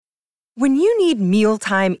When you need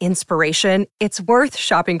mealtime inspiration, it's worth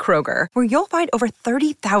shopping Kroger, where you'll find over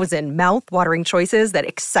 30,000 mouth-watering choices that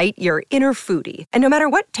excite your inner foodie. And no matter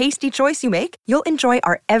what tasty choice you make, you'll enjoy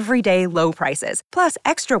our everyday low prices, plus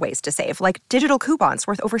extra ways to save, like digital coupons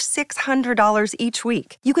worth over $600 each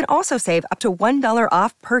week. You can also save up to $1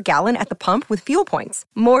 off per gallon at the pump with fuel points.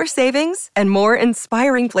 More savings and more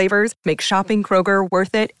inspiring flavors make shopping Kroger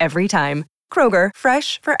worth it every time. Kroger,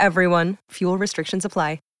 fresh for everyone. Fuel restrictions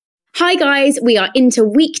apply. Hi guys, we are into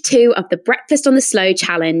week 2 of the Breakfast on the Slow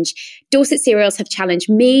challenge. Dorset Cereals have challenged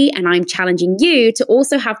me and I'm challenging you to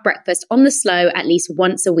also have breakfast on the slow at least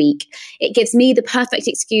once a week. It gives me the perfect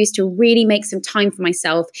excuse to really make some time for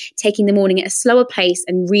myself, taking the morning at a slower pace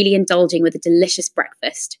and really indulging with a delicious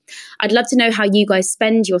breakfast. I'd love to know how you guys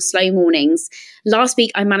spend your slow mornings. Last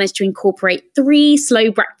week, I managed to incorporate 3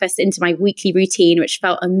 slow breakfasts into my weekly routine, which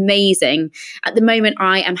felt amazing. At the moment,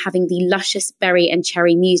 I am having the luscious berry and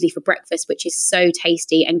cherry muesli for breakfast, which is so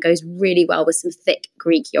tasty and goes really well with some thick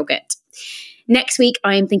Greek yogurt. Next week,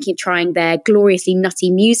 I am thinking of trying their gloriously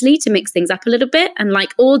nutty muesli to mix things up a little bit. And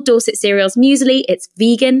like all Dorset Cereals muesli, it's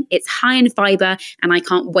vegan, it's high in fibre, and I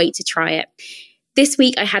can't wait to try it. This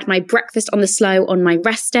week, I had my breakfast on the slow on my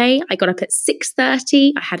rest day. I got up at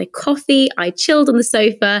 6:30, I had a coffee, I chilled on the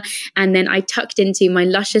sofa, and then I tucked into my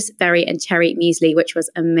luscious berry and cherry muesli, which was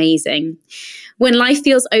amazing. When life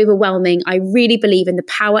feels overwhelming, I really believe in the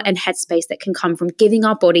power and headspace that can come from giving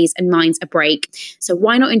our bodies and minds a break. So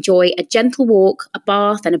why not enjoy a gentle walk, a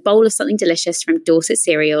bath, and a bowl of something delicious from Dorset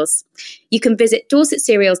Cereals? You can visit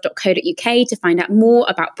dorsetcereals.co.uk to find out more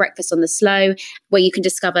about Breakfast on the Slow, where you can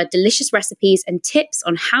discover delicious recipes and tips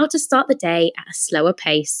on how to start the day at a slower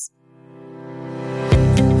pace.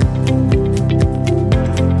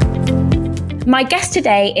 My guest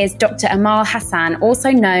today is Dr. Amal Hassan,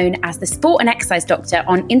 also known as the Sport and Exercise Doctor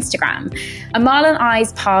on Instagram. Amal and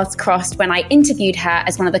I's paths crossed when I interviewed her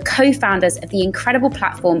as one of the co-founders of the incredible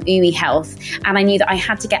platform Umi Health, and I knew that I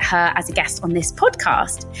had to get her as a guest on this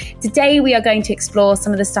podcast. Today, we are going to explore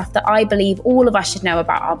some of the stuff that I believe all of us should know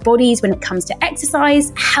about our bodies when it comes to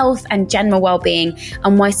exercise, health, and general well-being,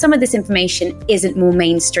 and why some of this information isn't more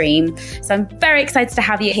mainstream. So I'm very excited to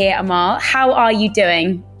have you here, Amal. How are you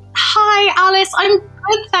doing? Hi, Alice. I'm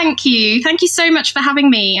good, thank you. Thank you so much for having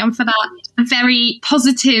me and for that very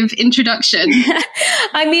positive introduction.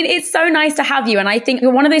 I mean, it's so nice to have you. And I think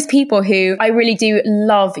you're one of those people who I really do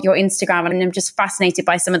love your Instagram, and I'm just fascinated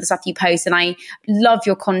by some of the stuff you post, and I love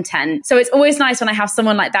your content. So it's always nice when I have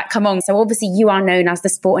someone like that come on. So obviously you are known as the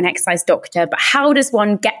Sport and Exercise Doctor, but how does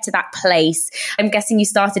one get to that place? I'm guessing you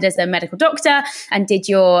started as a medical doctor and did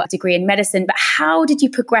your degree in medicine, but how did you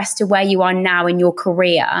progress to where you are now in your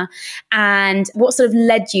career? And what sort of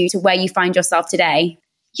led you to where you find yourself today?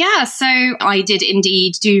 Yeah, so I did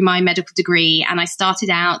indeed do my medical degree, and I started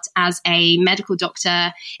out as a medical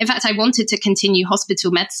doctor. In fact, I wanted to continue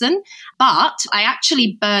hospital medicine, but I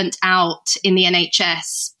actually burnt out in the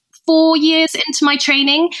NHS 4 years into my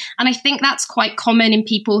training. And I think that's quite common in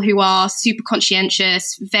people who are super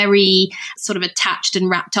conscientious, very sort of attached and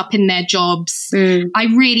wrapped up in their jobs. I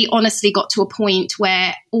really honestly got to a point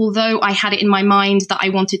where, although I had it in my mind that I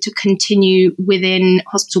wanted to continue within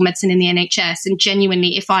hospital medicine in the NHS, and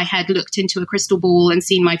genuinely, if I had looked into a crystal ball and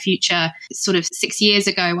seen my future sort of 6 years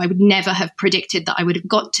ago, I would never have predicted that I would have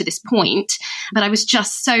got to this point. But I was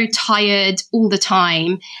just so tired all the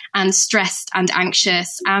time and stressed and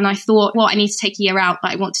anxious. And I thought, well, I need to take a year out,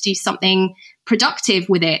 but I want to do something productive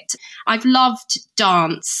with it. I've loved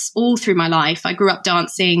dance all through my life. I grew up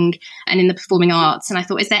dancing and in the performing arts. And I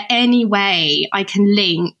thought, is there any way I can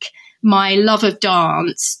link my love of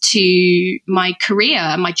dance to my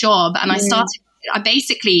career, my job? And I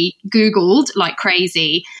basically Googled like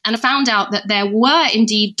crazy, and I found out that there were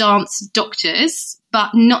indeed dance doctors,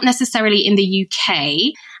 but not necessarily in the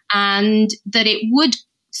UK, and that it would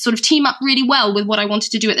sort of team up really well with what I wanted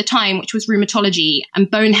to do at the time, which was rheumatology, and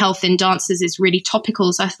bone health in dancers is really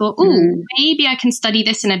topical. So I thought, maybe I can study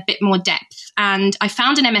this in a bit more depth. And I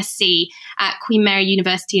found an MSc at Queen Mary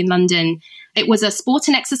University in London. It was a sport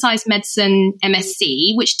and exercise medicine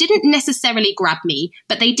MSc, which didn't necessarily grab me,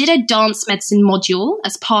 but they did a dance medicine module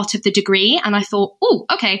as part of the degree. And I thought,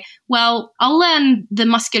 okay, well, I'll learn the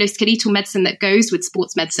musculoskeletal medicine that goes with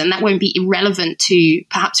sports medicine. That won't be irrelevant to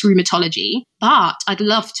perhaps rheumatology, but I'd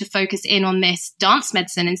love to focus in on this dance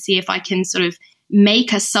medicine and see if I can sort of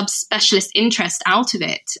make a subspecialist interest out of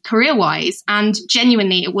it career-wise. And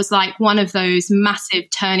genuinely, it was like one of those massive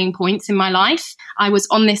turning points in my life. I was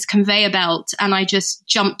on this conveyor belt and I just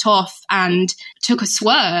jumped off and took a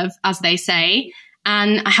swerve, as they say,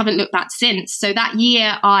 And I haven't looked back since. So that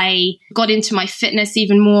year I got into my fitness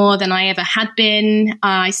even more than I ever had been.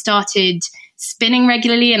 I started spinning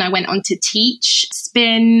regularly and I went on to teach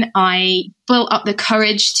spin. I built up the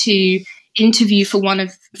courage to interview for one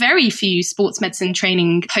of very few sports medicine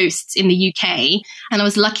training posts in the UK. And I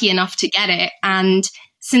was lucky enough to get it. And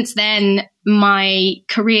since then, my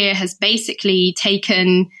career has basically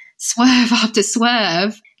taken swerve after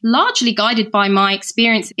swerve, largely guided by my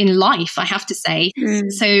experience in life, I have to say.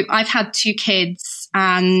 So I've had 2 kids,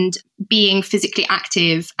 and being physically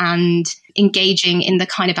active and engaging in the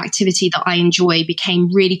kind of activity that I enjoy became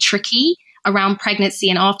really tricky around pregnancy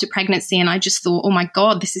and after pregnancy. And I just thought, oh my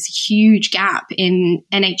God, this is a huge gap in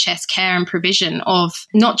NHS care and provision of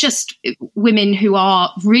not just women who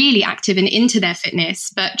are really active and into their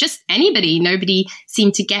fitness, but just anybody. Nobody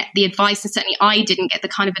seemed to get the advice. And certainly I didn't get the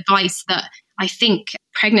kind of advice that I think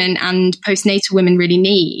pregnant and postnatal women really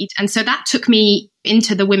need. And so that took me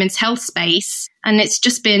into the women's health space, and it's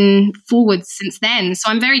just been forward since then.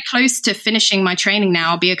 So I'm very close to finishing my training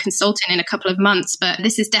now. I'll be a consultant in a couple of months, but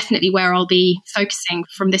this is definitely where I'll be focusing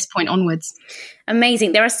from this point onwards.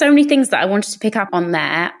 Amazing. There are so many things that I wanted to pick up on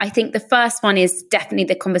there. I think the first one is definitely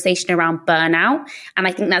the conversation around burnout. And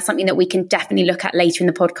I think that's something that we can definitely look at later in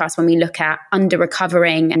the podcast when we look at under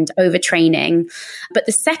recovering and overtraining. But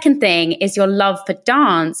the second thing is your love for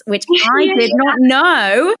dance, which I did not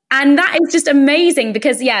know. And that is just amazing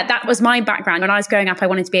because, that was my background. When I was growing up, I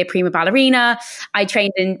wanted to be a prima ballerina. I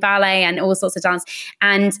trained in ballet and all sorts of dance.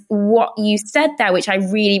 And what you said there, which I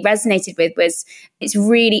really resonated with, was it's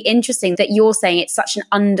really interesting that you're saying it's such an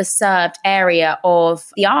underserved area of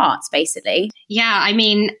the arts, basically. Yeah, I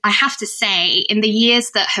mean, I have to say, in the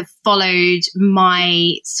years that have followed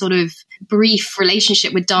my sort of brief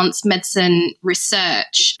relationship with dance medicine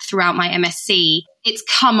research throughout my MSc, it's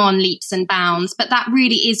come on leaps and bounds, but that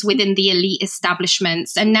really is within the elite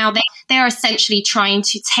establishments. And now they are essentially trying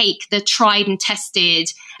to take the tried and tested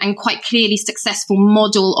and quite clearly successful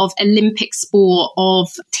model of Olympic sport,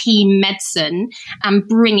 of team medicine, and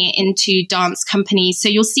bring it into dance companies. So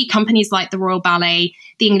you'll see companies like the Royal Ballet,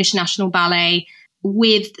 the English National Ballet,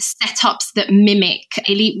 with setups that mimic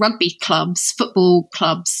elite rugby clubs, football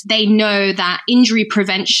clubs. They know that injury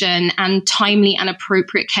prevention and timely and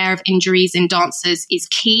appropriate care of injuries in dancers is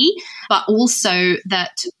key, but also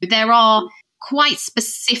that there are quite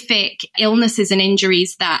specific illnesses and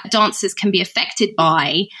injuries that dancers can be affected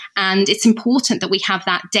by. And it's important that we have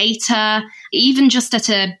that data, even just at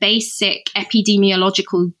a basic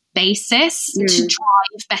epidemiological basis to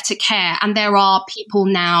drive better care. And there are people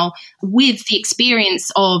now with the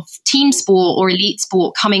experience of team sport or elite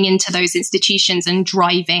sport coming into those institutions and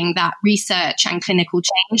driving that research and clinical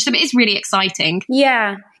change. So it is really exciting.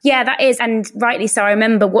 Yeah, that is. And rightly so. I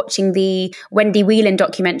remember watching the Wendy Whelan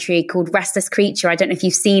documentary called Restless Creature. I don't know if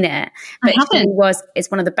you've seen it, but it's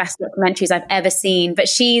one of the best documentaries I've ever seen. But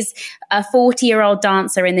she's a 40-year-old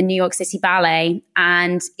dancer in the New York City Ballet.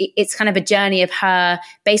 And it's kind of a journey of her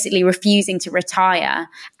basically refusing to retire.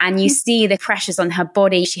 And you see the pressures on her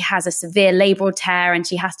body. She has a severe labral tear and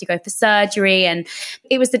she has to go for surgery. And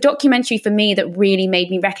it was the documentary for me that really made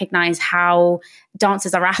me recognize how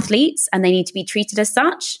dancers are athletes and they need to be treated as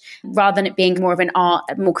such rather than it being more of an art,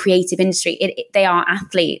 more creative industry. They are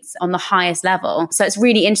athletes on the highest level. So it's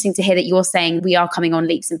really interesting to hear that you're saying we are coming on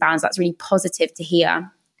leaps and bounds. That's really positive to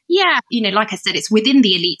hear. Yeah, like I said, it's within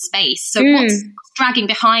the elite space. So what's dragging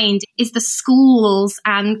behind is the schools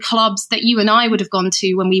and clubs that you and I would have gone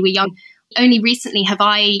to when we were young. Only recently have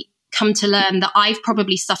I come to learn that I've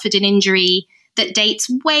probably suffered an injury that dates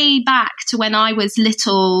way back to when I was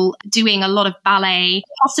little, doing a lot of ballet,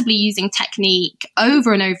 possibly using technique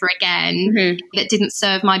over and over again that didn't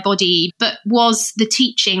serve my body, but was the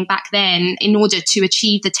teaching back then in order to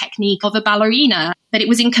achieve the technique of a ballerina. But it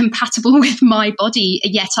was incompatible with my body,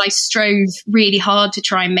 yet I strove really hard to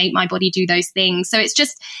try and make my body do those things. So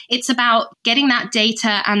it's about getting that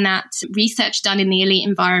data and that research done in the elite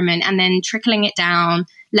environment and then trickling it down,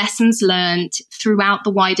 lessons learned throughout the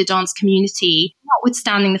wider dance community,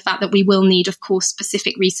 notwithstanding the fact that we will need, of course,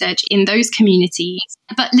 specific research in those communities.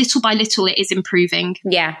 But little by little, it is improving.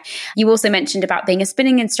 Yeah. You also mentioned about being a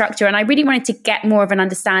spinning instructor, and I really wanted to get more of an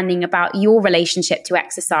understanding about your relationship to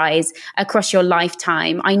exercise across your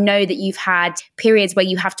lifetime. I know that you've had periods where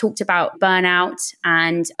you have talked about burnout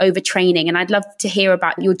and overtraining, and I'd love to hear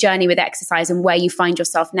about your journey with exercise and where you find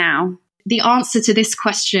yourself now. the answer to this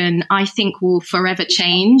question, I think, will forever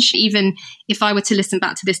change. Even if I were to listen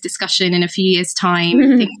back to this discussion in a few years' time,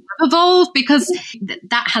 things have evolved, because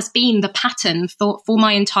that has been the pattern for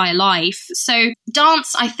my entire life. So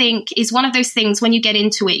dance, I think, is one of those things when you get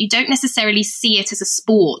into it, you don't necessarily see it as a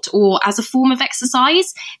sport or as a form of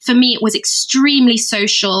exercise. For me, it was extremely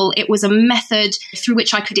social. It was a method through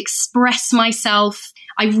which I could express myself.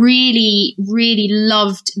 I really, really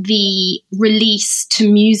loved the release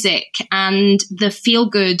to music and the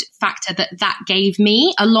feel-good factor that gave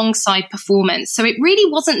me alongside performance. So it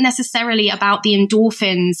really wasn't necessarily about the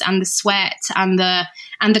endorphins and the sweat and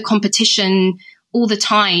the competition all the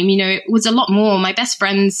time. You know, it was a lot more. My best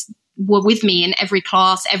friends were with me in every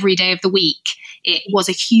class, every day of the week. It was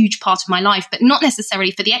a huge part of my life, but not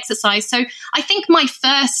necessarily for the exercise. So I think my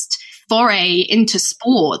first foray into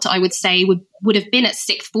sport, I would say, would have been at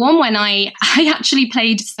sixth form, when I actually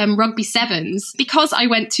played rugby sevens, because I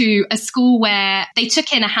went to a school where they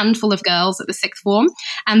took in a handful of girls at the sixth form,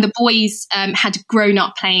 and the boys had grown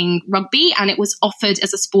up playing rugby, and it was offered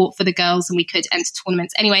as a sport for the girls, and we could enter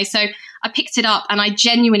tournaments. Anyway, so I picked it up, and I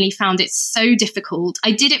genuinely found it so difficult.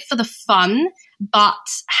 I did it for the fun, but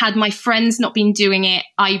had my friends not been doing it,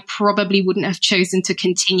 I probably wouldn't have chosen to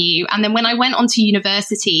continue. And then when I went on to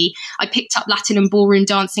university, I picked up Latin and ballroom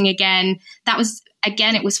dancing again. That was,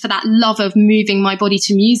 again, it was for that love of moving my body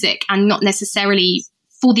to music and not necessarily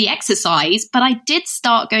for the exercise, but I did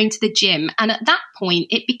start going to the gym. And at that point,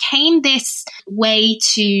 it became this way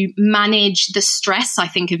to manage the stress, I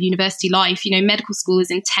think, of university life. You know, medical school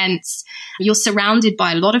is intense. You're surrounded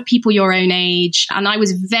by a lot of people your own age. And I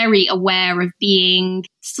was very aware of being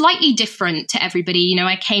slightly different to everybody. You know,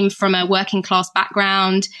 I came from a working class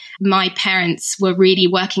background. My parents were really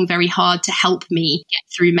working very hard to help me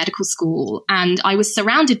get through medical school. And I was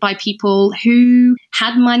surrounded by people who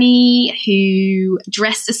had money, who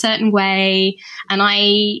dressed a certain way. And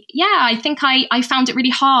I think I found it really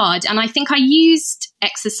hard. And I think I used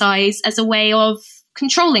exercise as a way of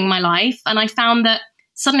controlling my life. And I found that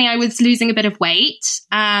suddenly I was losing a bit of weight,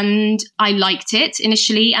 and I liked it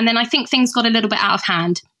initially. And then I think things got a little bit out of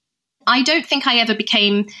hand. I don't think I ever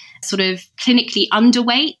became sort of clinically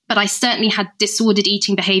underweight, but I certainly had disordered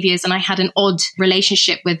eating behaviors, and I had an odd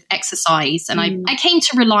relationship with exercise, and I came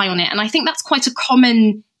to rely on it. And I think that's quite a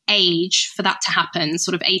common age for that to happen,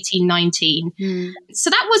 sort of 18, 19.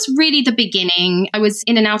 So that was really the beginning. I was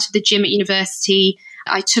in and out of the gym at university.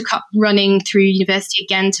 I took up running through university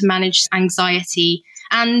again to manage anxiety.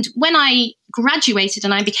 And when I graduated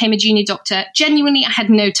and I became a junior doctor, genuinely, I had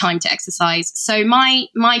no time to exercise. So my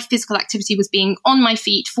physical activity was being on my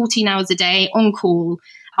feet 14 hours a day, on call.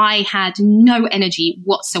 I had no energy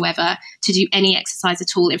whatsoever to do any exercise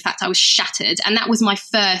at all. In fact, I was shattered. And that was my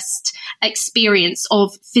first experience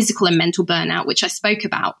of physical and mental burnout, which I spoke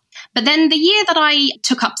about. But then the year that I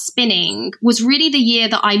took up spinning was really the year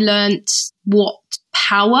that I learned what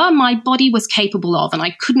power my body was capable of. And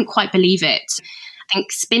I couldn't quite believe it. I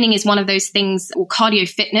think spinning is one of those things, or cardio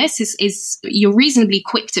fitness is you're reasonably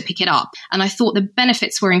quick to pick it up. And I thought the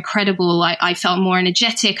benefits were incredible. I felt more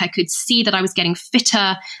energetic. I could see that I was getting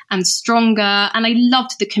fitter and stronger. And I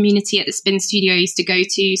loved the community at the spin studio I used to go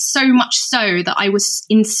to, so much so that I was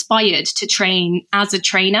inspired to train as a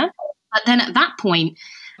trainer. But then at that point,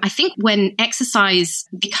 I think when exercise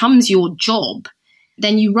becomes your job,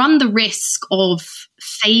 then you run the risk of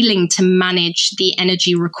failing to manage the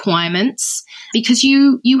energy requirements, because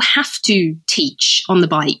you have to teach on the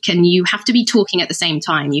bike, and you have to be talking at the same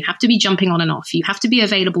time. You have to be jumping on and off. You have to be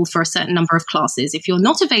available for a certain number of classes. If you're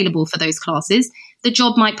not available for those classes, the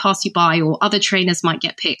job might pass you by, or other trainers might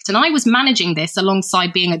get picked. And I was managing this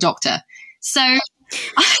alongside being a doctor. So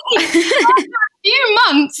after a few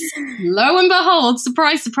months, lo and behold,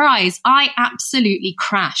 surprise, surprise, I absolutely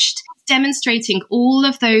crashed, demonstrating all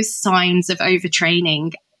of those signs of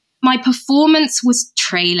overtraining. My performance was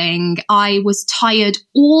trailing. I was tired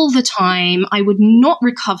all the time. I would not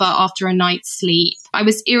recover after a night's sleep. I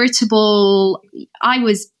was irritable. I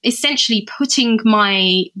was essentially putting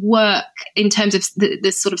my work in terms of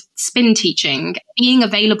the sort of spin teaching, being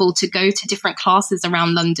available to go to different classes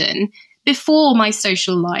around London before my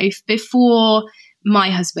social life, before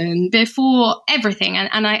my husband, before everything.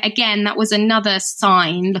 And again, that was another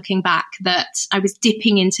sign, looking back, that I was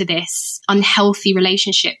dipping into this unhealthy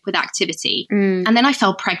relationship with activity. And then I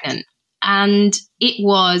fell pregnant. And it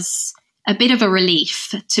was a bit of a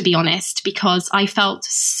relief, to be honest, because I felt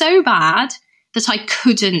so bad that I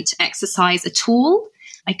couldn't exercise at all.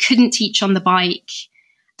 I couldn't teach on the bike.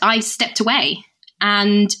 I stepped away.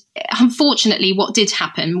 And unfortunately, what did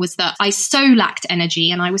happen was that I so lacked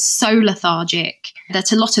energy and I was so lethargic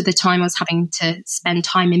that a lot of the time I was having to spend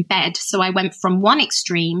time in bed. So I went from one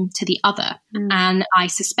extreme to the other. And I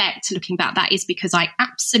suspect, looking back, that is because I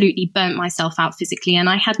absolutely burnt myself out physically and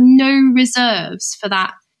I had no reserves for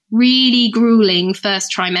that really grueling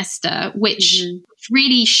first trimester, which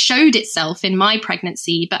really showed itself in my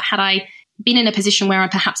pregnancy. But had I been in a position where I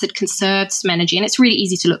perhaps had conserved some energy, and it's really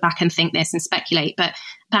easy to look back and think this and speculate, but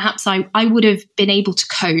perhaps I would have been able to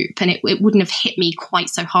cope and it wouldn't have hit me quite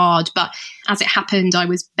so hard. But as it happened, I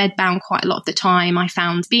was bedbound quite a lot of the time. I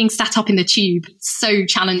found being sat up in the tube so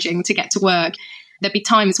challenging to get to work. There'd be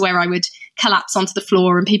times where I would collapse onto the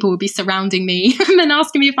floor and people would be surrounding me and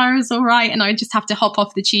asking me if I was all right, and I'd just have to hop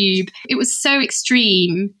off the tube. It was so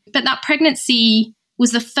extreme. But that pregnancy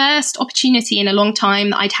was the first opportunity in a long time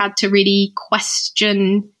that I'd had to really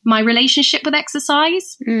question my relationship with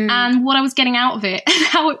exercise and what I was getting out of it, and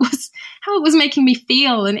how it was making me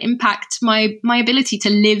feel and impact my ability to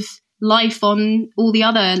live life on all the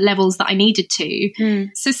other levels that I needed to.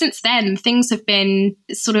 So since then, things have been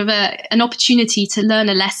sort of an opportunity to learn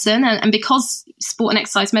a lesson. And because sport and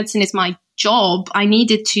exercise medicine is my job, I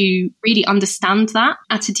needed to really understand that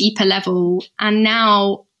at a deeper level. And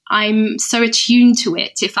now I'm so attuned to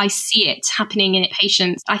it. If I see it happening in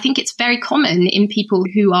patients, I think it's very common in people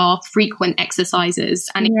who are frequent exercisers.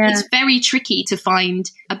 And it's very tricky to find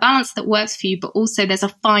a balance that works for you, but also there's a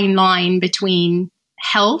fine line between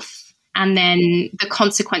health and then the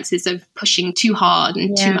consequences of pushing too hard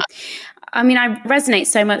and too much. I mean, I resonate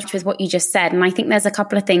so much with what you just said. And I think there's a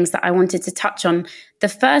couple of things that I wanted to touch on. The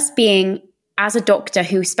first being, as a doctor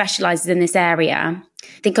who specializes in this area,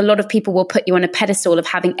 I think a lot of people will put you on a pedestal of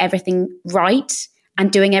having everything right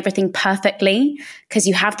and doing everything perfectly because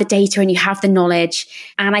you have the data and you have the knowledge.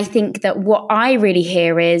 And I think that what I really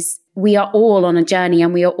hear is we are all on a journey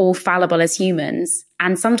and we are all fallible as humans.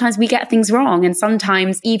 And sometimes we get things wrong. And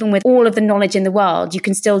sometimes even with all of the knowledge in the world, you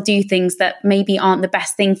can still do things that maybe aren't the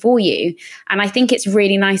best thing for you. And I think it's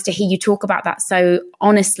really nice to hear you talk about that so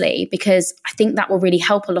honestly, because I think that will really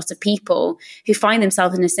help a lot of people who find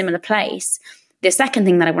themselves in a similar place. The second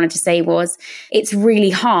thing that I wanted to say was it's really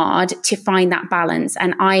hard to find that balance.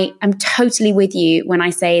 And I am totally with you when I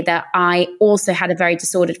say that I also had a very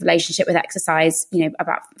disordered relationship with exercise,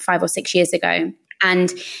 about 5 or 6 years ago.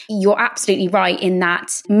 And you're absolutely right in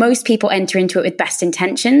that most people enter into it with best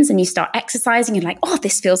intentions and you start exercising. You're like, oh,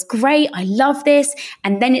 this feels great. I love this.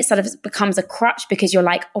 And then it sort of becomes a crutch because you're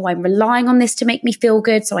like, oh, I'm relying on this to make me feel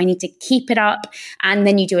good. So I need to keep it up. And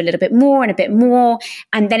then you do a little bit more and a bit more.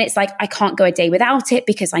 And then it's like, I can't go a day without it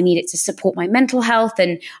because I need it to support my mental health.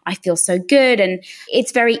 And I feel so good. And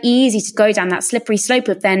it's very easy to go down that slippery slope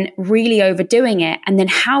of then really overdoing it. And then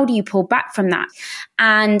how do you pull back from that?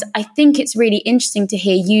 And I think it's really interesting to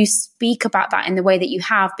hear you speak about that in the way that you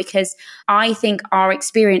have, because I think our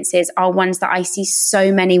experiences are ones that I see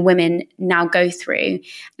so many women now go through.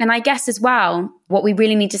 And I guess as well, what we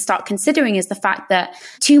really need to start considering is the fact that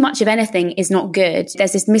too much of anything is not good.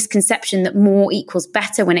 There's this misconception that more equals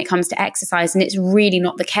better when it comes to exercise, and it's really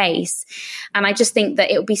not the case. And I just think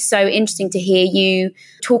that it would be so interesting to hear you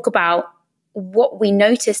talk about what we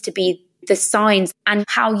notice to be the signs and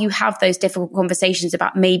how you have those difficult conversations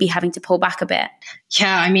about maybe having to pull back a bit.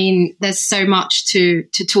 Yeah, I mean, there's so much to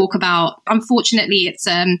talk about. Unfortunately, it's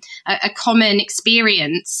a common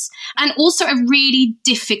experience and also a really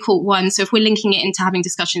difficult one. So if we're linking it into having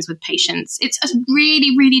discussions with patients, it's a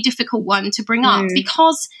really, really difficult one to bring up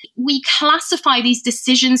because we classify these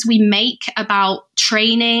decisions we make about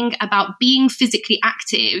training, about being physically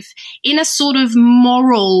active in a sort of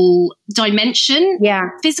moral dimension. Yeah.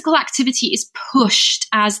 Physical activity is pushed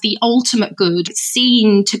as the ultimate good. It's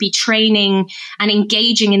seen to be training and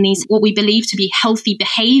engaging in these, what we believe to be healthy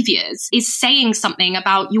behaviors, is saying something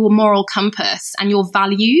about your moral compass and your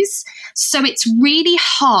values. So it's really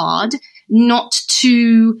hard not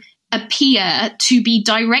to appear to be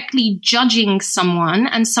directly judging someone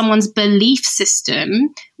and someone's belief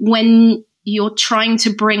system when you're trying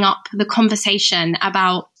to bring up the conversation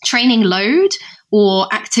about training load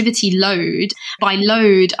or activity load. By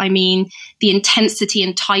load, I mean the intensity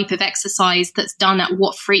and type of exercise that's done at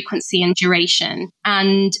what frequency and duration.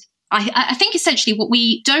 And I think essentially what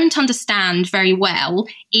we don't understand very well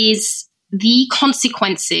is the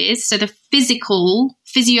consequences, so the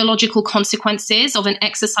physiological consequences of an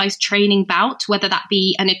exercise training bout, whether that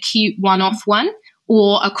be an acute one-off one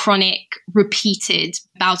or a chronic repeated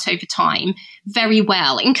bout over time, very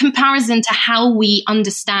well in comparison to how we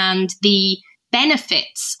understand the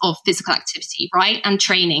benefits of physical activity, right? And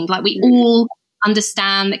training. Like we all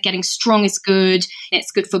understand that getting strong is good.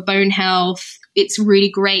 It's good for bone health, It's really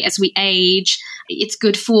great as we age. It's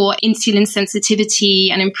good for insulin sensitivity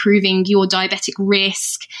and improving your diabetic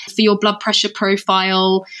risk, for your blood pressure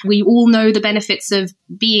profile. We all know the benefits of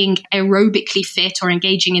being aerobically fit or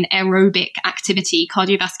engaging in aerobic activity,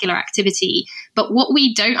 cardiovascular activity. But what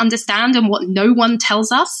we don't understand and what no one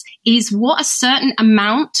tells us is what a certain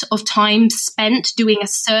amount of time spent doing a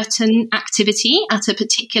certain activity at a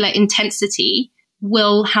particular intensity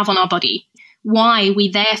will have on our body. Why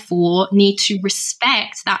we therefore need to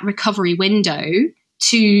respect that recovery window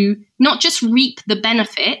to not just reap the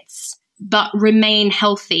benefits, but remain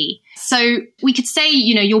healthy. So we could say,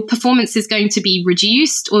 your performance is going to be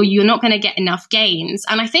reduced or you're not going to get enough gains.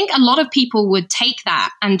 And I think a lot of people would take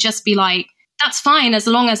that and just be like, that's fine as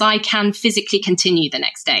long as I can physically continue the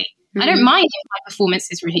next day. I don't mind if my performance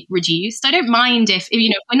is reduced. I don't mind if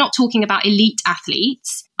we're not talking about elite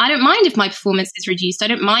athletes. I don't mind if my performance is reduced. I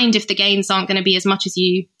don't mind if the gains aren't going to be as much as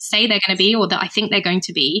you say they're going to be or that I think they're going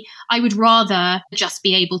to be. I would rather just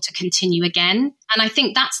be able to continue again. And I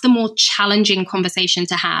think that's the more challenging conversation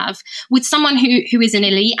to have with someone who is an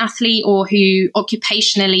elite athlete or who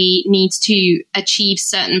occupationally needs to achieve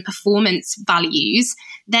certain performance values.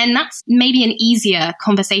 Then that's maybe an easier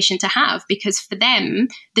conversation to have, because for them,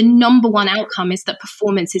 the number one outcome is that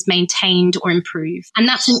performance is maintained or improved. And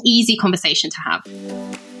that's an easy conversation to have.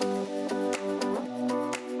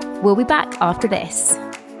 We'll be back after this.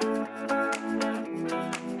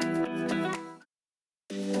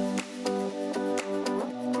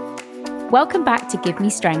 Welcome back to Give Me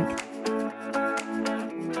Strength.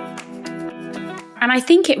 And I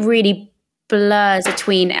think it really blurs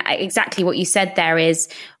between exactly what you said there is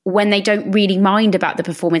when they don't really mind about the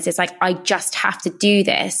performance. It's like, I just have to do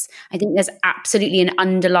this. I think there's absolutely an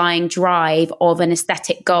underlying drive of an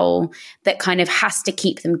aesthetic goal that kind of has to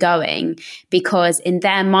keep them going, because in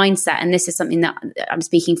their mindset, and this is something that I'm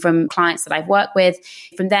speaking from clients that I've worked with,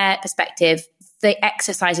 from their perspective, the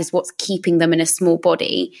exercise is what's keeping them in a small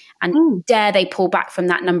body. And dare they pull back from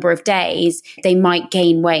that number of days, they might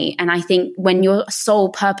gain weight. And I think when your sole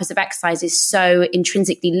purpose of exercise is so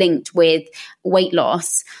intrinsically linked with weight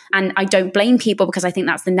loss, and I don't blame people because I think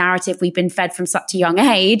that's the narrative we've been fed from such a young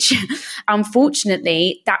age.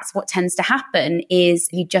 Unfortunately, that's what tends to happen, is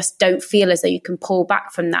you just don't feel as though you can pull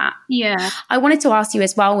back from that. Yeah. I wanted to ask you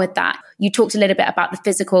as well with that. You talked a little bit about the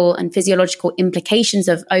physical and physiological implications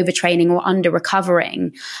of overtraining or under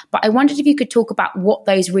recovering, but I wondered if you could talk about what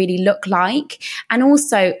those really look like. And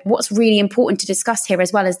also what's really important to discuss here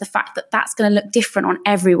as well is the fact that that's going to look different on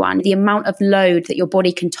everyone, the amount of load that your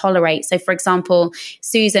body can tolerate. So for example,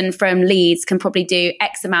 Susan from Leeds can probably do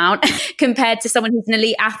X amount compared to someone who's an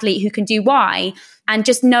elite athlete who can do Y. And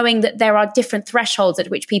just knowing that there are different thresholds at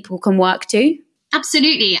which people can work to.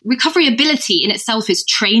 Absolutely. Recovery ability in itself is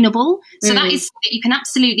trainable. So that is that you can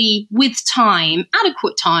absolutely, with time,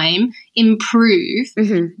 adequate time, improve.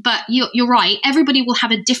 But you're right. Everybody will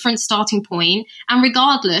have a different starting point. And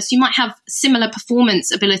regardless, you might have similar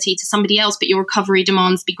performance ability to somebody else, but your recovery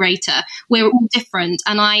demands be greater. We're all different.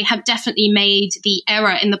 And I have definitely made the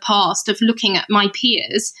error in the past of looking at my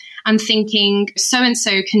peers and thinking,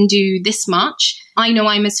 so-and-so can do this much. I know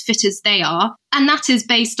I'm as fit as they are. And that is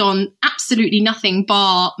based on absolutely nothing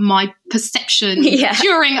bar my perception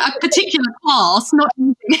during a particular class, not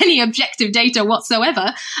using any objective data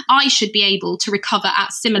whatsoever. I should be able to recover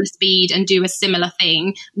at similar speed and do a similar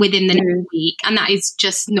thing within the next week. And that is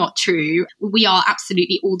just not true. We are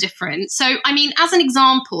absolutely all different. So, I mean, as an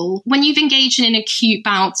example, when you've engaged in an acute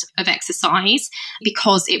bout of exercise,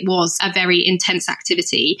 because it was a very intense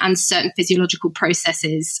activity and certain physiological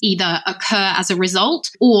processes either occur as a result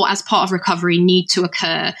or as part of recovery need to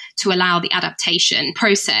occur to allow the adaptation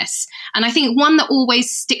process. And I think one that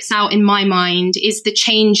always sticks out in my mind is the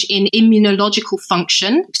change in immunological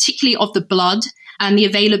function, particularly of the blood and the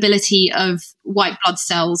availability of white blood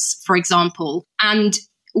cells, for example. And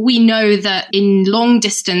we know that in long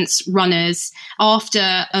distance runners,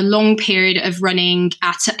 after a long period of running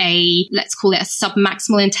at a, let's call it a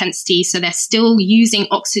submaximal intensity, so they're still using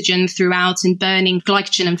oxygen throughout and burning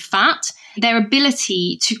glycogen and fat, their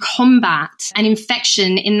ability to combat an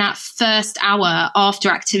infection in that first hour after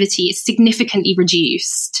activity is significantly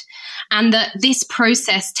reduced. And that this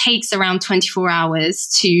process takes around 24 hours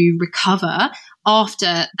to recover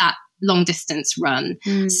after that long distance run.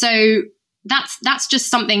 So that's just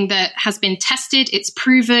something that has been tested. It's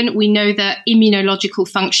proven. We know that immunological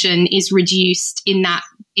function is reduced in that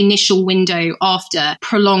initial window after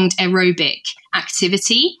prolonged aerobic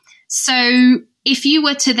activity. So if you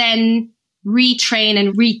were to then retrain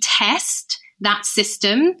and retest that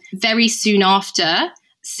system very soon after,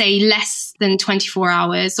 say less than 24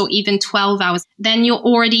 hours or even 12 hours, then you're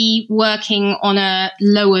already working on a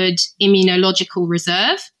lowered immunological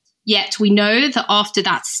reserve. Yet we know that after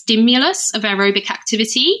that stimulus of aerobic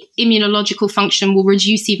activity, immunological function will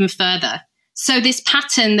reduce even further. So this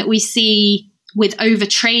pattern that we see with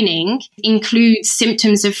overtraining includes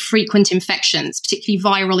symptoms of frequent infections, particularly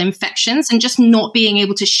viral infections, and just not being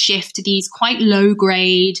able to shift these quite low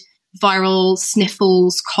grade viral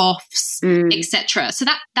sniffles, coughs, etc. So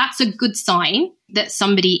that's a good sign that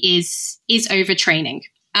somebody is overtraining.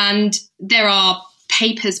 And there are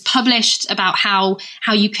papers published about how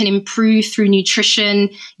you can improve through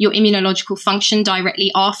nutrition your immunological function directly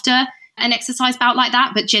after an exercise bout like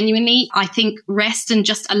that. But genuinely, I think rest and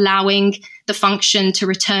just allowing the function to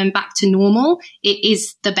return back to normal, it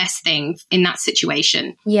is the best thing in that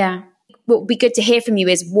situation. Yeah. What would be good to hear from you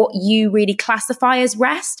is what you really classify as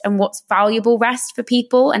rest and what's valuable rest for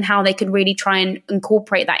people and how they can really try and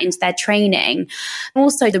incorporate that into their training.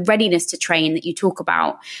 Also the readiness to train that you talk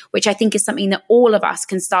about, which I think is something that all of us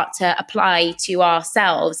can start to apply to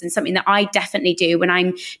ourselves, and something that I definitely do when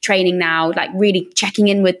I'm training now, like really checking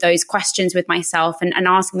in with those questions with myself and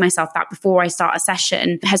asking myself that before I start a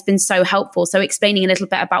session has been so helpful. So explaining a little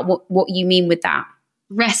bit about what you mean with that.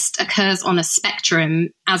 Rest occurs on a spectrum,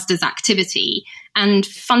 as does activity, and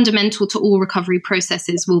fundamental to all recovery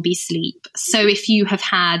processes will be sleep. So if you have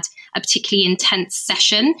had a particularly intense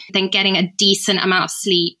session, then getting a decent amount of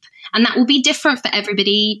sleep, and that will be different for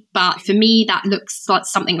everybody, but for me, that looks like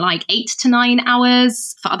something like 8 to 9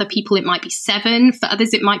 hours. For other people, it might be 7. For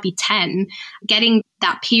others, it might be 10. Getting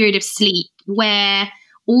that period of sleep where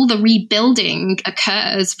all the rebuilding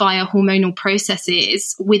occurs via hormonal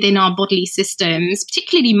processes within our bodily systems,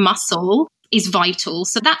 particularly muscle, is vital.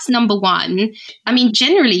 So that's number one. I mean,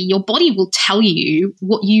 generally, your body will tell you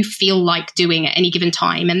what you feel like doing at any given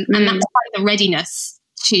time. And that's why the readiness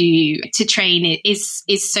to train is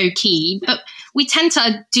so key. But we tend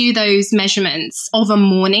to do those measurements of a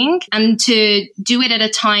morning, and to do it at a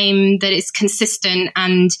time that is consistent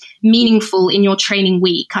and meaningful in your training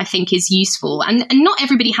week, I think is useful. And not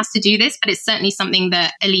everybody has to do this, but it's certainly something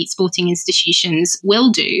that elite sporting institutions will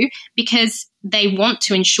do, because they want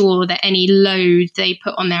to ensure that any load they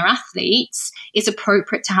put on their athletes is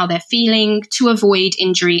appropriate to how they're feeling, to avoid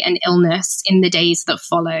injury and illness in the days that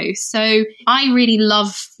follow. So I really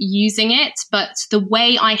love using it, but the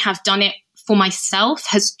way I have done it for myself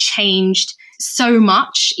has changed so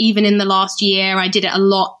much, even in the last year. I did it a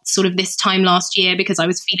lot sort of this time last year because I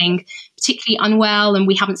was feeling particularly unwell, and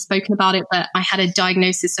we haven't spoken about it, but I had a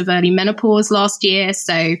diagnosis of early menopause last year.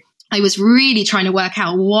 So I was really trying to work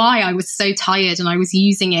out why I was so tired, and I was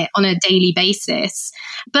using it on a daily basis.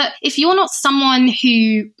 But if you're not someone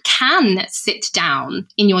who can sit down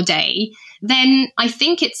in your day, then I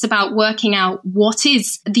think it's about working out what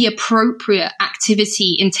is the appropriate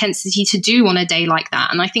activity intensity to do on a day like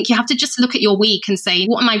that. And I think you have to just look at your week and say,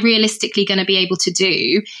 what am I realistically going to be able to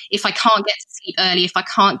do if I can't get to sleep early, if I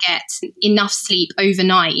can't get enough sleep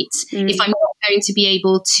overnight, if I'm not going to be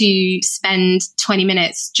able to spend 20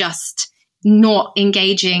 minutes just not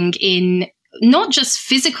engaging in not just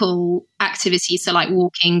physical activity, so like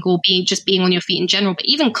walking or being on your feet in general, but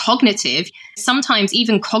even cognitive. Sometimes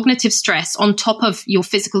even cognitive stress on top of your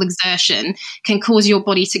physical exertion can cause your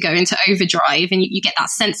body to go into overdrive, and you get that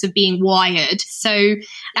sense of being wired. So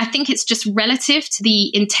I think it's just relative to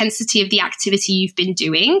the intensity of the activity you've been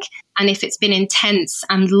doing. And if it's been intense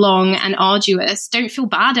and long and arduous, don't feel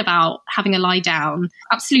bad about having a lie down.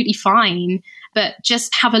 Absolutely fine. But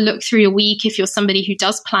just have a look through your week if you're somebody who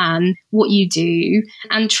does plan what you do,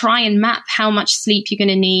 and try and map how much sleep you're going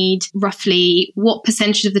to need, roughly what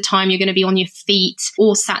percentage of the time you're going to be on your feet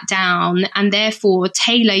or sat down, and therefore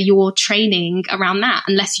tailor your training around that,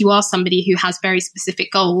 unless you are somebody who has very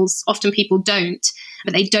specific goals. Often people don't,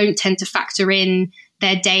 but they don't tend to factor in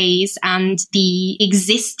their days and the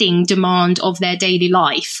existing demand of their daily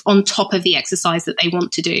life on top of the exercise that they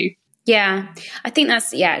want to do. Yeah, I think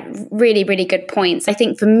that's, really, really good points. I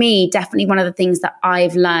think for me, definitely one of the things that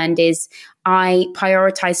I've learned is I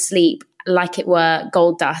prioritize sleep like it were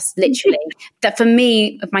gold dust, literally. That for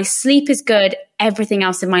me, if my sleep is good, everything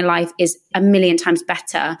else in my life is a million times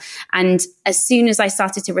better. And as soon as I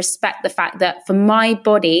started to respect the fact that for my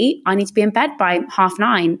body, I need to be in bed by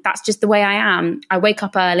 9:30. That's just the way I am. I wake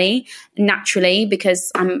up early naturally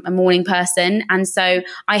because I'm a morning person. And so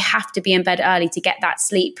I have to be in bed early to get that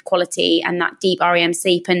sleep quality and that deep REM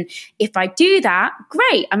sleep. And if I do that,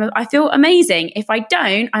 great. I feel amazing. If I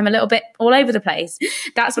don't, I'm a little bit all over the place.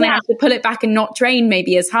 That's when I have to pull it back and not train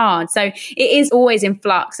maybe as hard. So it is always in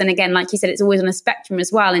flux. And again, like you said, it's always on a spectrum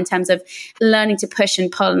as well in terms of learning to push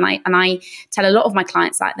and pull. And I tell a lot of my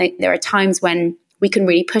clients that there are times when we can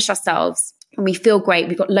really push ourselves and we feel great.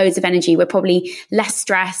 We've got loads of energy. We're probably less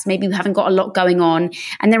stressed. Maybe we haven't got a lot going on.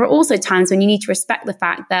 And there are also times when you need to respect the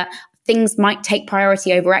fact that things might take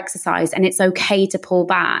priority over exercise, and it's okay to pull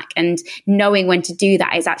back. And knowing when to do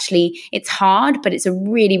that is actually, it's hard, but it's a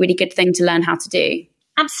really, really good thing to learn how to do.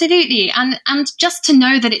 Absolutely. And just to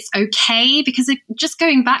know that it's okay, because just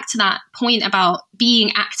going back to that point about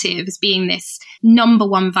being active as being this number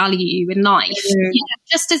one value in life,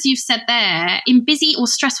 just as you've said there, in busy or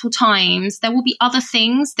stressful times, there will be other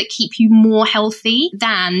things that keep you more healthy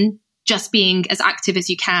than just being as active as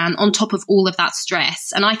you can on top of all of that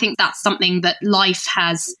stress. And I think that's something that life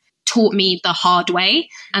has taught me the hard way,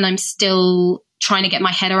 and I'm still trying to get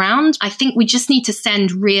my head around. I think we just need to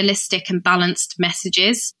send realistic and balanced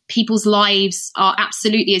messages. People's lives are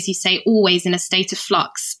absolutely, as you say, always in a state of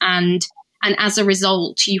flux. And as a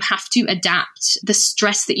result, you have to adapt the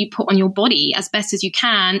stress that you put on your body as best as you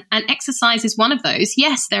can. And exercise is one of those.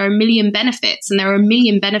 Yes, there are a million benefits, and there are a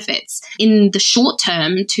million benefits in the short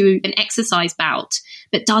term to an exercise bout.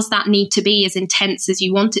 But does that need to be as intense as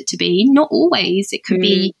you want it to be? Not always. It could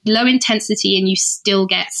be low intensity and you still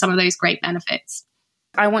get some of those great benefits.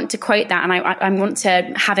 I want to quote that, and I want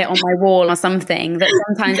to have it on my wall or something, that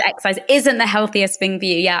sometimes exercise isn't the healthiest thing for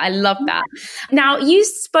you. Yeah, I love that. Now, you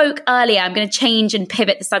spoke earlier, I'm going to change and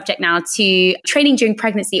pivot the subject now to training during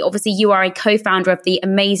pregnancy. Obviously, you are a co-founder of the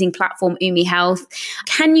amazing platform Umi Health.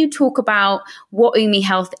 Can you talk about what Umi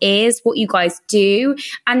Health is, what you guys do,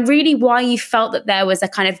 and really why you felt that there was a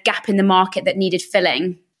kind of gap in the market that needed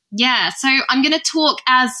filling? Yeah, so I'm going to talk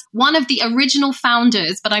as one of the original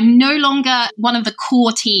founders, but I'm no longer one of the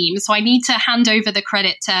core team. So I need to hand over the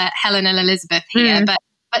credit to Helen and Elizabeth here.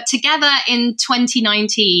 But together in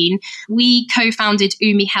 2019, we co-founded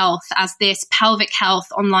Umi Health as this pelvic health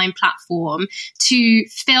online platform to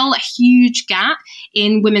fill a huge gap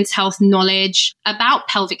in women's health knowledge about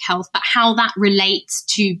pelvic health, but how that relates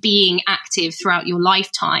to being active throughout your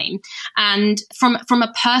lifetime. And from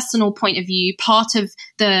a personal point of view, part of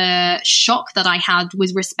the shock that I had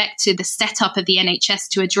with respect to the setup of the NHS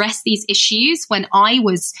to address these issues when I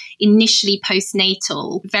was initially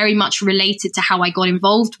postnatal, very much related to how I got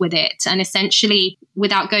involved with it. And essentially,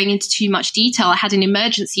 without going into too much detail, I had an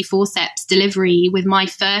emergency forceps delivery with my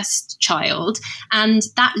first child, and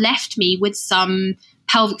that left me with some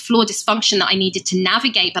pelvic floor dysfunction that I needed to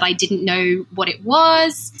navigate, but I didn't know what it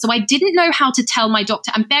was. So I didn't know how to tell my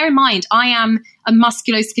doctor. And bear in mind, I am a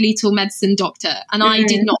musculoskeletal medicine doctor, and I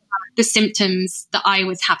did not have the symptoms that I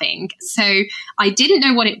was having. So I didn't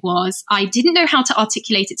know what it was. I didn't know how to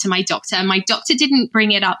articulate it to my doctor. And my doctor didn't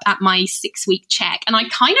bring it up at my 6-week check. And I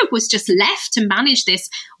kind of was just left to manage this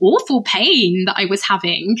awful pain that I was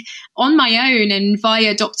having on my own and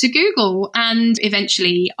via Dr. Google. And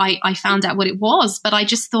eventually I found out what it was. But I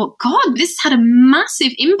just thought, God, this had a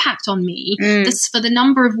massive impact on me. This for the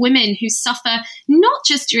number of women who suffer not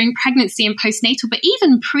just during pregnancy and postnatal, but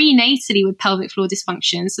even prenatally with pelvic floor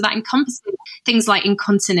dysfunction. So that encompasses things like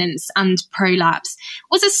incontinence and prolapse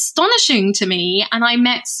was astonishing to me. And I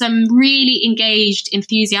met some really engaged,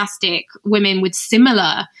 enthusiastic women with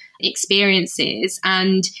similar experiences.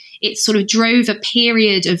 And it sort of drove a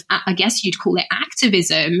period of, I guess you'd call it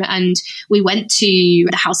activism. And we went to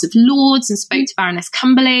the House of Lords and spoke to Baroness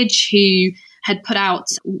Cumberledge, who had put out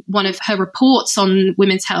one of her reports on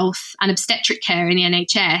women's health and obstetric care in the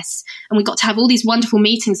NHS. And we got to have all these wonderful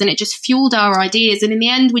meetings, and it just fueled our ideas. And in the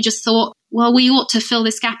end, we just thought, well, we ought to fill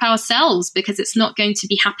this gap ourselves because it's not going to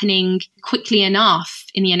be happening quickly enough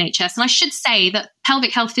in the NHS. And I should say that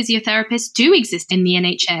pelvic health physiotherapists do exist in the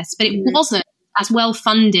NHS, but it wasn't as well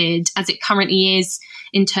funded as it currently is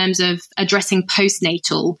in terms of addressing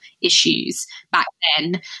postnatal issues back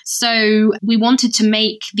then. So we wanted to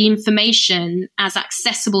make the information as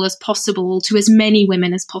accessible as possible to as many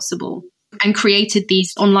women as possible, and created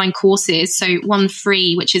these online courses. So one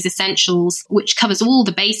free, which is Essentials, which covers all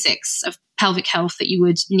the basics of pelvic health that you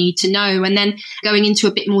would need to know. And then going into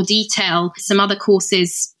a bit more detail, some other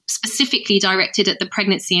courses specifically directed at the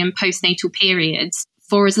pregnancy and postnatal periods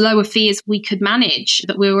for as low a fee as we could manage.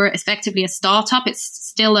 But we were effectively a startup. It's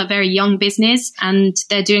still a very young business, and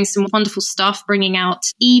they're doing some wonderful stuff, bringing out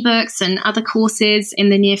ebooks and other courses in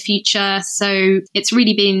the near future. So it's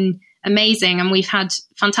really been amazing. And we've had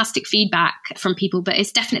fantastic feedback from people, but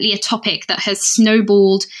it's definitely a topic that has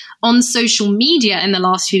snowballed on social media in the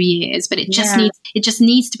last few years. But it just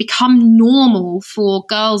needs to become normal for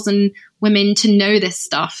girls and women to know this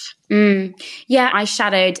stuff. Yeah, I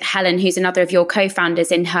shadowed Helen, who's another of your co-founders,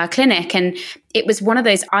 in her clinic. And it was one of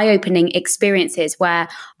those eye-opening experiences where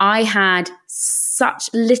I had such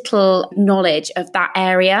little knowledge of that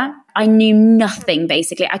area. I knew nothing,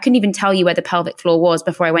 basically. I couldn't even tell you where the pelvic floor was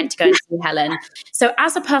before I went to go and see Helen. So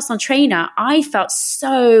as a personal trainer, I felt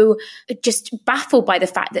so just baffled by the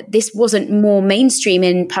fact that this wasn't more mainstream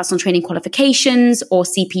in personal training qualifications or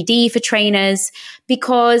CPD for trainers,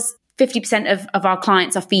 because 50% of our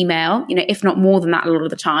clients are female, if not more than that a lot of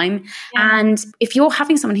the time. Yeah. And if you're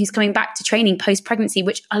having someone who's coming back to training post-pregnancy,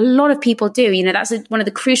 which a lot of people do, that's one of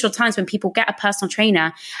the crucial times when people get a personal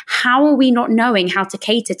trainer, how are we not knowing how to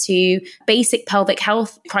cater to basic pelvic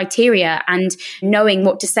health criteria and knowing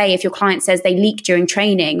what to say if your client says they leak during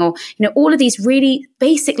training, or, all of these really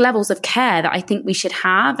basic levels of care that I think we should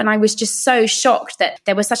have. And I was just so shocked that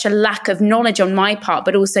there was such a lack of knowledge on my part,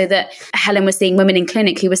 but also that Helen was seeing women in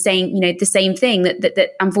clinic who were saying, the same thing,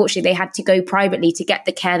 that unfortunately they had to go privately to get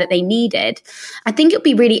the care that they needed. I think it would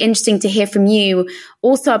be really interesting to hear from you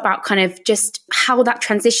also about kind of just how that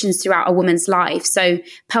transitions throughout a woman's life. So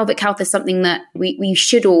pelvic health is something that we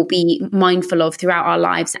should all be mindful of throughout our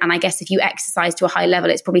lives. And I guess if you exercise to a high level,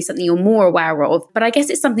 it's probably something you're more aware of. But I guess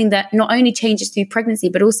it's something that not only changes through pregnancy,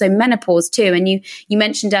 but also menopause too. And you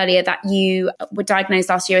mentioned earlier that you were diagnosed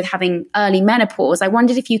last year with having early menopause. I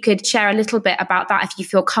wondered if you could share a little bit about that, if you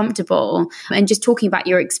feel comfortable, and just talking about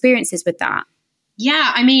your experiences with that.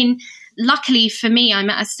 Yeah, luckily for me, I'm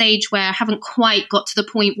at a stage where I haven't quite got to the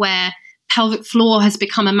point where pelvic floor has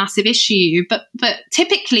become a massive issue. But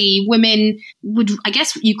typically women would, I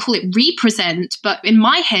guess you call it represent, but in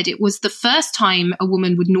my head, it was the first time a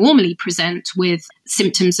woman would normally present with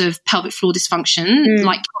symptoms of pelvic floor dysfunction,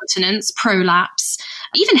 like continence, prolapse.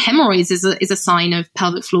 Even hemorrhoids is a sign of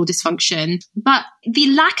pelvic floor dysfunction. But the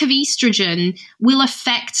lack of estrogen will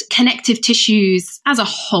affect connective tissues as a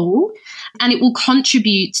whole, and it will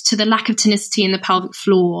contribute to the lack of tonicity in the pelvic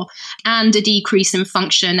floor and a decrease in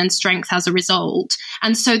function and strength as a result.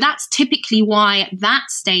 And so that's typically why at that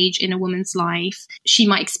stage in a woman's life, she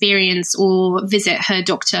might experience or visit her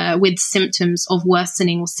doctor with symptoms of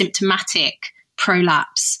worsening or symptomatic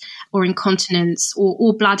prolapse or incontinence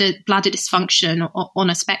or bladder dysfunction on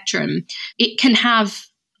a spectrum. It can have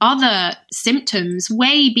other symptoms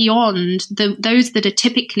way beyond those that are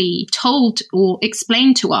typically told or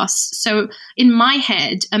explained to us. So in my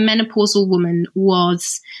head, a menopausal woman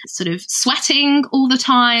was sort of sweating all the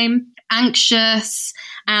time, anxious,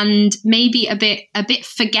 and maybe a bit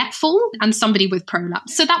forgetful, and somebody with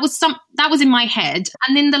prolapse. So that was in my head.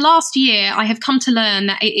 And in the last year, I have come to learn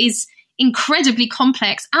that it is incredibly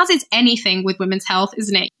complex, as is anything with women's health,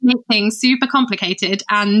 isn't it? You make things super complicated,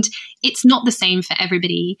 and it's not the same for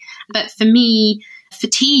everybody. But for me,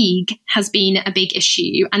 fatigue has been a big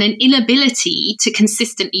issue and an inability to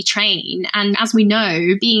consistently train. And as we know,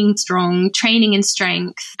 being strong, training in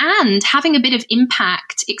strength, and having a bit of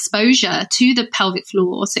impact exposure to the pelvic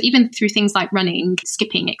floor, so even through things like running,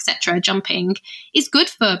 skipping, etc., jumping, is good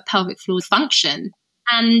for pelvic floor function.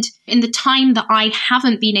 And in the time that I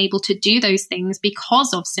haven't been able to do those things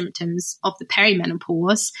because of symptoms of the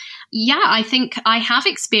perimenopause, I think I have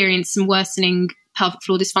experienced some worsening pelvic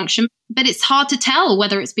floor dysfunction, but it's hard to tell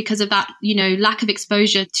whether it's because of that, lack of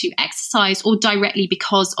exposure to exercise or directly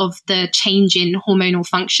because of the change in hormonal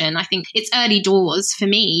function. I think it's early doors for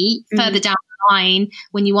me, further down the line,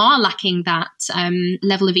 when you are lacking that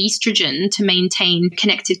level of estrogen to maintain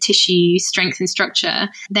connective tissue strength and structure,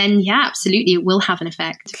 then absolutely it will have an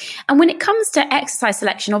effect. And when it comes to exercise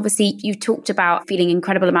selection, obviously you've talked about feeling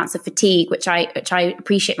incredible amounts of fatigue, which I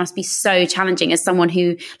appreciate must be so challenging as someone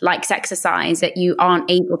who likes exercise, that you aren't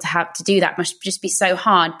able to have to do that must just be so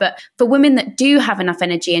hard. But for women that do have enough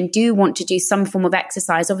energy and do want to do some form of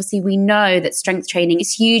exercise, obviously we know that strength training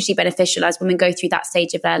is hugely beneficial as women go through that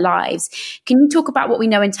stage of their lives. Can you talk about what we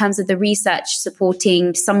know in terms of the research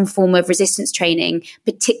supporting some form of resistance training,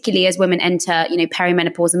 particularly as women enter,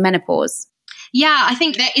 perimenopause and menopause? Yeah, I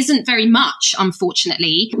think there isn't very much,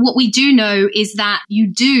 unfortunately. What we do know is that you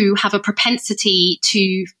do have a propensity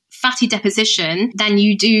to fatty deposition than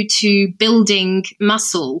you do to building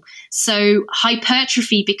muscle. So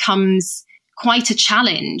hypertrophy becomes quite a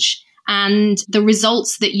challenge. and the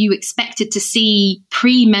results that you expected to see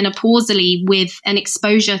pre-menopausally with an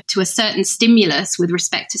exposure to a certain stimulus with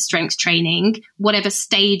respect to strength training, whatever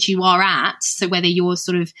stage you are at, so whether you're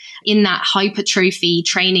sort of in that hypertrophy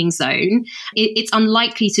training zone, it's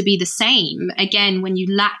unlikely to be the same, again, when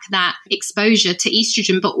you lack that exposure to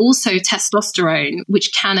estrogen, but also testosterone,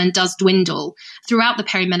 which can and does dwindle throughout the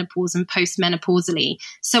perimenopause and postmenopausally.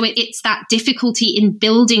 So it's that difficulty in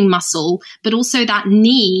building muscle, but also that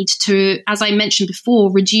need to, as I mentioned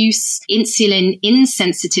before, reduce insulin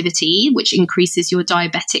insensitivity, which increases your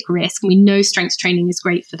diabetic risk. We know strength training is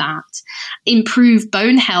great for that. Improve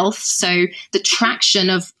bone health. So the traction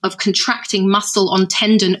of contracting muscle on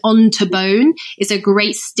tendon onto bone is a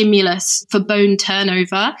great stimulus for bone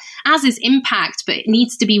turnover, as is impact, but it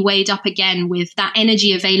needs to be weighed up again with that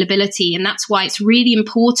energy availability. And that's why it's really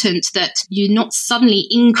important that you're not suddenly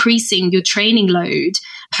increasing your training load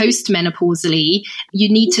postmenopausally.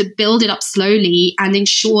 You need to build it up slowly and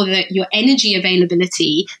ensure that your energy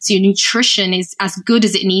availability, so your nutrition, is as good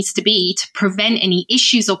as it needs to be to prevent any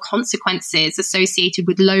issues or consequences associated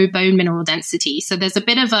with low bone mineral density. So there's a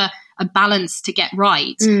bit of a balance to get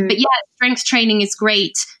right. But yeah, strength training is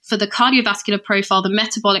great for the cardiovascular profile, the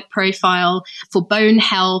metabolic profile, for bone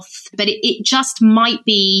health, but it just might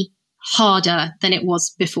be harder than it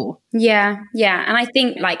was before. Yeah. And I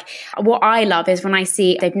think like what I love is when I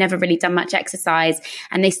see they've never really done much exercise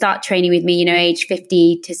and they start training with me, age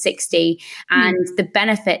 50 to 60, and the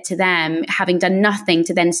benefit to them having done nothing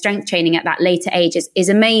to then strength training at that later age is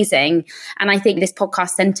amazing. And I think this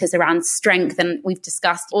podcast centers around strength, and we've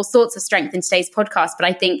discussed all sorts of strength in today's podcast, but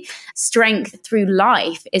I think strength through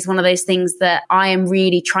life is one of those things that I am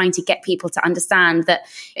really trying to get people to understand, that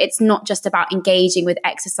it's not just about engaging with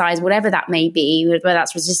exercise, whatever that may be, whether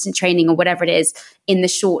that's resistance training or whatever it is in the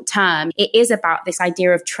short term. It is about this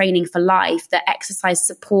idea of training for life, that exercise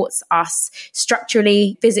supports us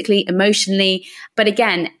structurally, physically, emotionally. But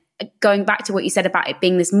again, going back to what you said about it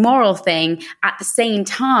being this moral thing, at the same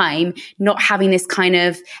time, not having this kind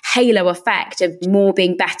of halo effect of more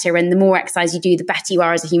being better, and the more exercise you do, the better you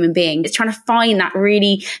are as a human being. It's trying to find that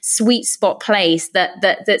really sweet spot place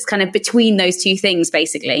that's kind of between those two things,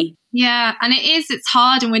 basically. Yeah, and it's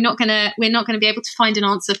hard, and we're not gonna be able to find an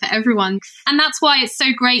answer for everyone. And that's why it's so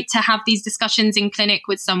great to have these discussions in clinic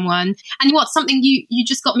with someone. And something you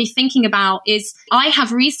just got me thinking about is I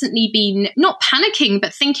have recently been not panicking,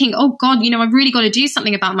 but thinking, oh God, I've really got to do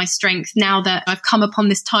something about my strength now that I've come upon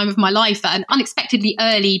this time of my life at an unexpectedly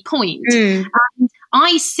early point. And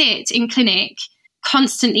I sit in clinic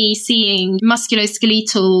constantly seeing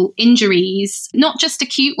musculoskeletal injuries, not just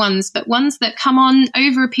acute ones, but ones that come on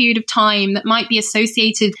over a period of time that might be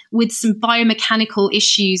associated with some biomechanical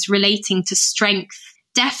issues relating to strength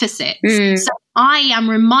deficits. So I am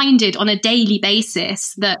reminded on a daily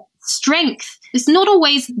basis that strength is not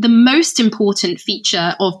always the most important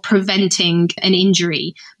feature of preventing an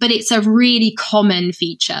injury, but it's a really common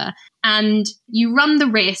feature. And you run the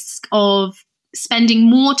risk of spending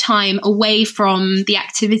more time away from the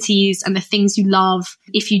activities and the things you love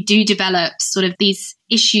if you do develop sort of these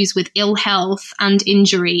issues with ill health and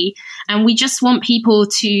injury. And we just want people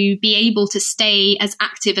to be able to stay as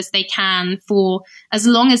active as they can for as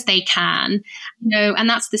long as they can, and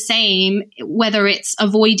that's the same whether it's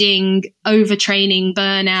avoiding overtraining,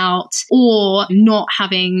 burnout, or not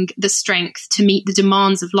having the strength to meet the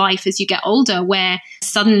demands of life as you get older, where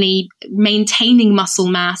suddenly maintaining muscle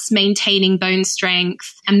mass, maintaining bone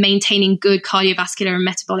strength, and maintaining good cardiovascular and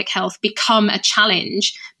metabolic health become a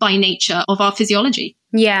challenge by nature of our physiology.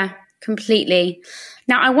 Yeah, completely.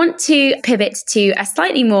 Now, I want to pivot to a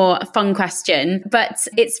slightly more fun question, but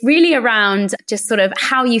it's really around just sort of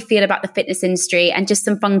how you feel about the fitness industry, and just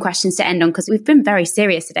some fun questions to end on, because we've been very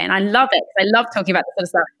serious today and I love it. I love talking about this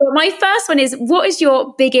sort of stuff. But my first one is, what is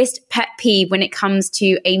your biggest pet peeve when it comes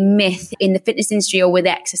to a myth in the fitness industry or with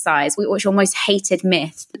exercise? What's your most hated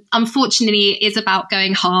myth? Unfortunately, it is about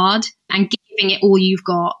going hard and giving it all you've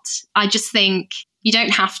got. I just think you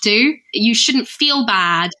don't have to. You shouldn't feel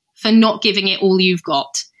bad for not giving it all you've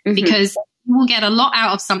got, because you will get a lot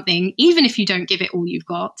out of something, even if you don't give it all you've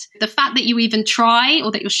got. The fact that you even try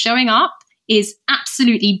or that you're showing up is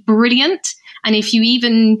absolutely brilliant. And if you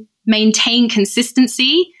even maintain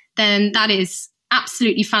consistency, then that is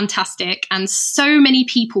absolutely fantastic. And so many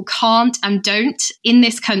people can't and don't in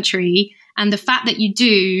this country. And the fact that you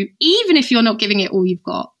do, even if you're not giving it all you've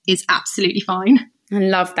got, is absolutely fine. I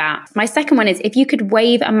love that. My second one is, if you could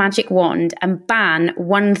wave a magic wand and ban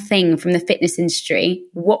one thing from the fitness industry,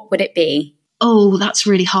 what would it be? Oh, that's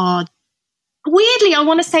really hard. Weirdly, I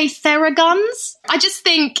want to say Theraguns. I just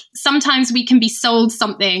think sometimes we can be sold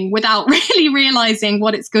something without really realizing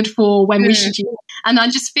what it's good for when we should use it. And I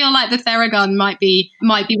just feel like the Theragun might be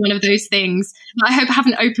one of those things. I hope I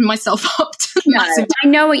haven't opened myself up to that. I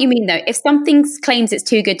know what you mean, though. If something claims it's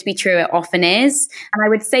too good to be true, it often is. And I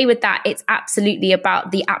would say with that, it's absolutely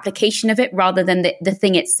about the application of it rather than the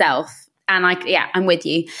thing itself. And I'm with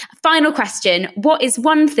you. Final question. What is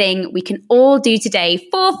one thing we can all do today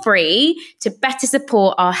for free to better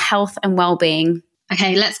support our health and well-being?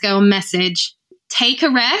 Okay, let's go on message. Take a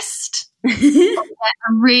rest. Get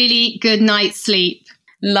a really good night's sleep.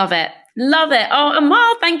 Love it. Love it. Oh,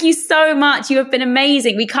 Amal, thank you so much. You have been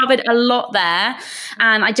amazing. We covered a lot there.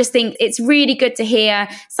 And I just think it's really good to hear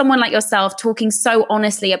someone like yourself talking so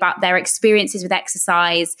honestly about their experiences with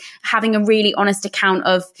exercise, having a really honest account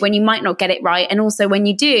of when you might not get it right and also when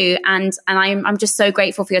you do. And I'm just so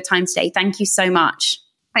grateful for your time today. Thank you so much.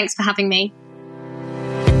 Thanks for having me.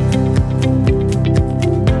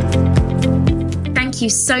 Thank you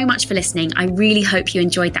so much for listening. I really hope you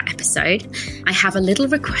enjoyed that episode. I have a little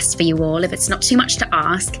request for you all, if it's not too much to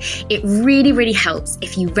ask. It really, really helps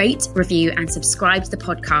if you rate, review, and subscribe to the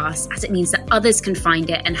podcast, as it means that others can find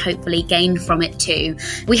it and hopefully gain from it too.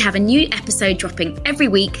 We have a new episode dropping every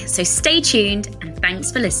week, so stay tuned and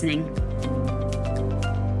thanks for listening.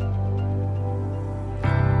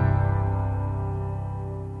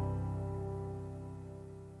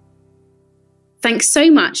 Thanks so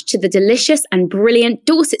much to the delicious and brilliant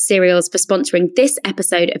Dorset Cereals for sponsoring this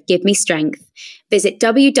episode of Give Me Strength. Visit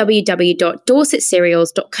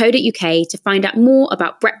www.dorsetcereals.co.uk to find out more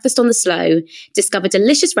about breakfast on the slow, discover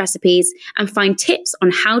delicious recipes, and find tips on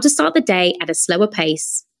how to start the day at a slower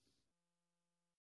pace.